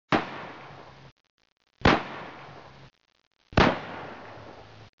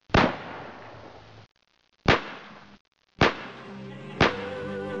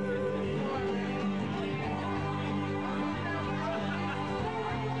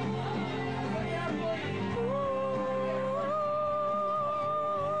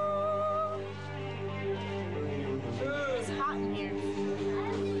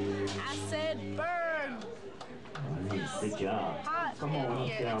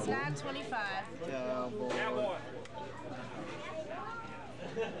Cowboy. It's 9:25. Cowboy.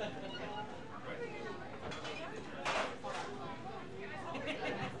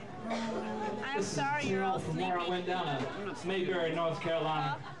 I'm sorry, you're all From where I went down to Mayberry, North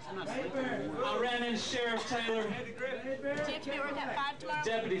Carolina. I ran into Sheriff Taylor. Do you have to be working at 5 tomorrow?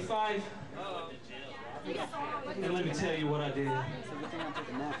 Deputy 5. And let me tell you what I did.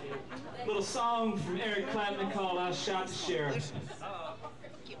 Little song from Eric Clapton called I Shot the Sheriff.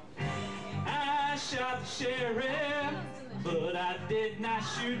 I shot the sheriff, but I did not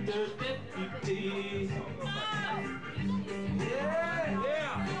shoot the deputy.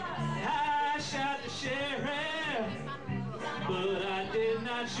 I shot the sheriff, but I did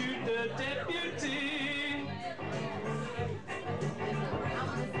not shoot the deputy.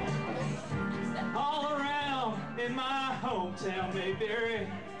 All around in my hometown, Mayberry,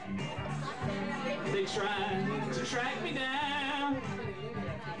 they tried to track me down.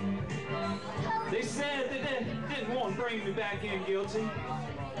 They said that they didn't want to bring me back in guilty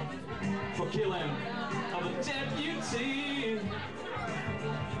for killing of a deputy,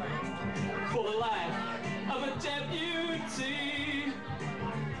 for the life of a deputy.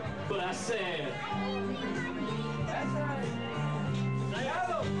 But I said, that's right.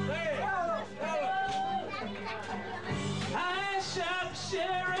 I shot the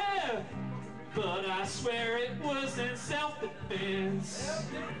sheriff, but I swear it was in self-defense.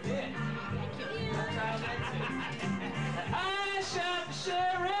 I shot the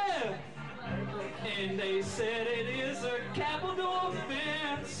sheriff, and they said it is a capital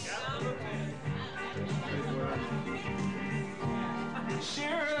offense.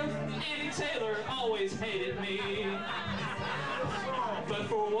 Sheriff Andy Taylor always hated me, but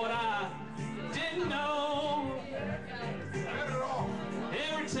for what I didn't know,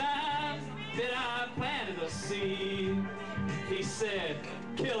 every time that I planted a seed, he said,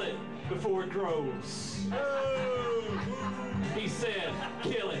 kill it before it grows. He said,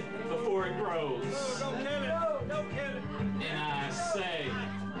 kill it before it grows. Don't kill it. Don't kill it. And I say,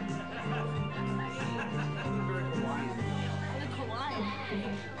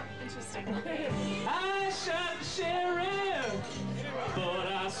 Interesting. I shot the sheriff, but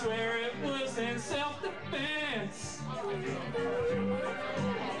I swear it was in self-defense.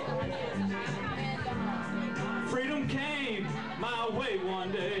 Freedom came my way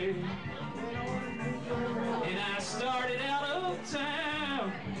one day, and I started out of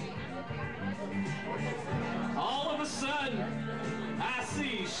town. All of a sudden, I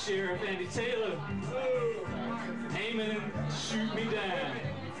see Sheriff Andy Taylor aiming and shoot me down.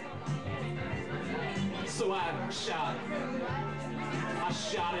 So I shot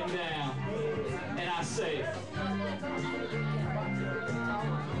him down, and I say,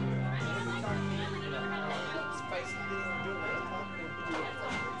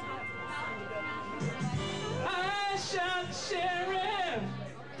 I shot the sheriff,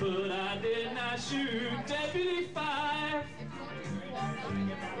 but I did not shoot Deputy 5.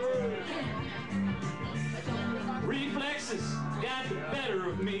 Reflexes got the better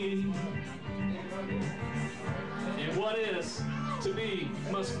of me, and what is to be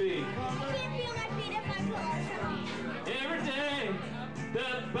must be. Every day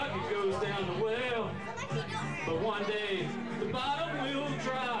the bucket goes down the well, but one day the bottom will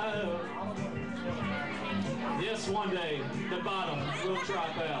dry up. Yes, one day the bottom will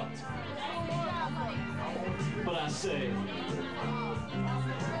drop out. But I say,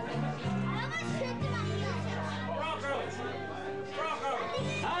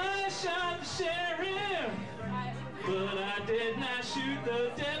 I shot the sheriff, but I did not shoot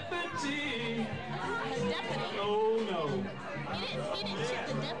the deputy. The deputy? Oh no. He didn't shoot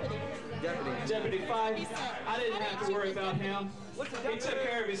the deputy. Deputy 5, I didn't have to worry about him. He took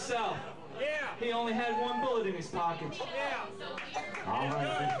care of himself. Yeah. He only had one bullet in his pocket. Yeah. All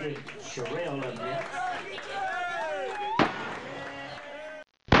right, Mr. Sherrill up next.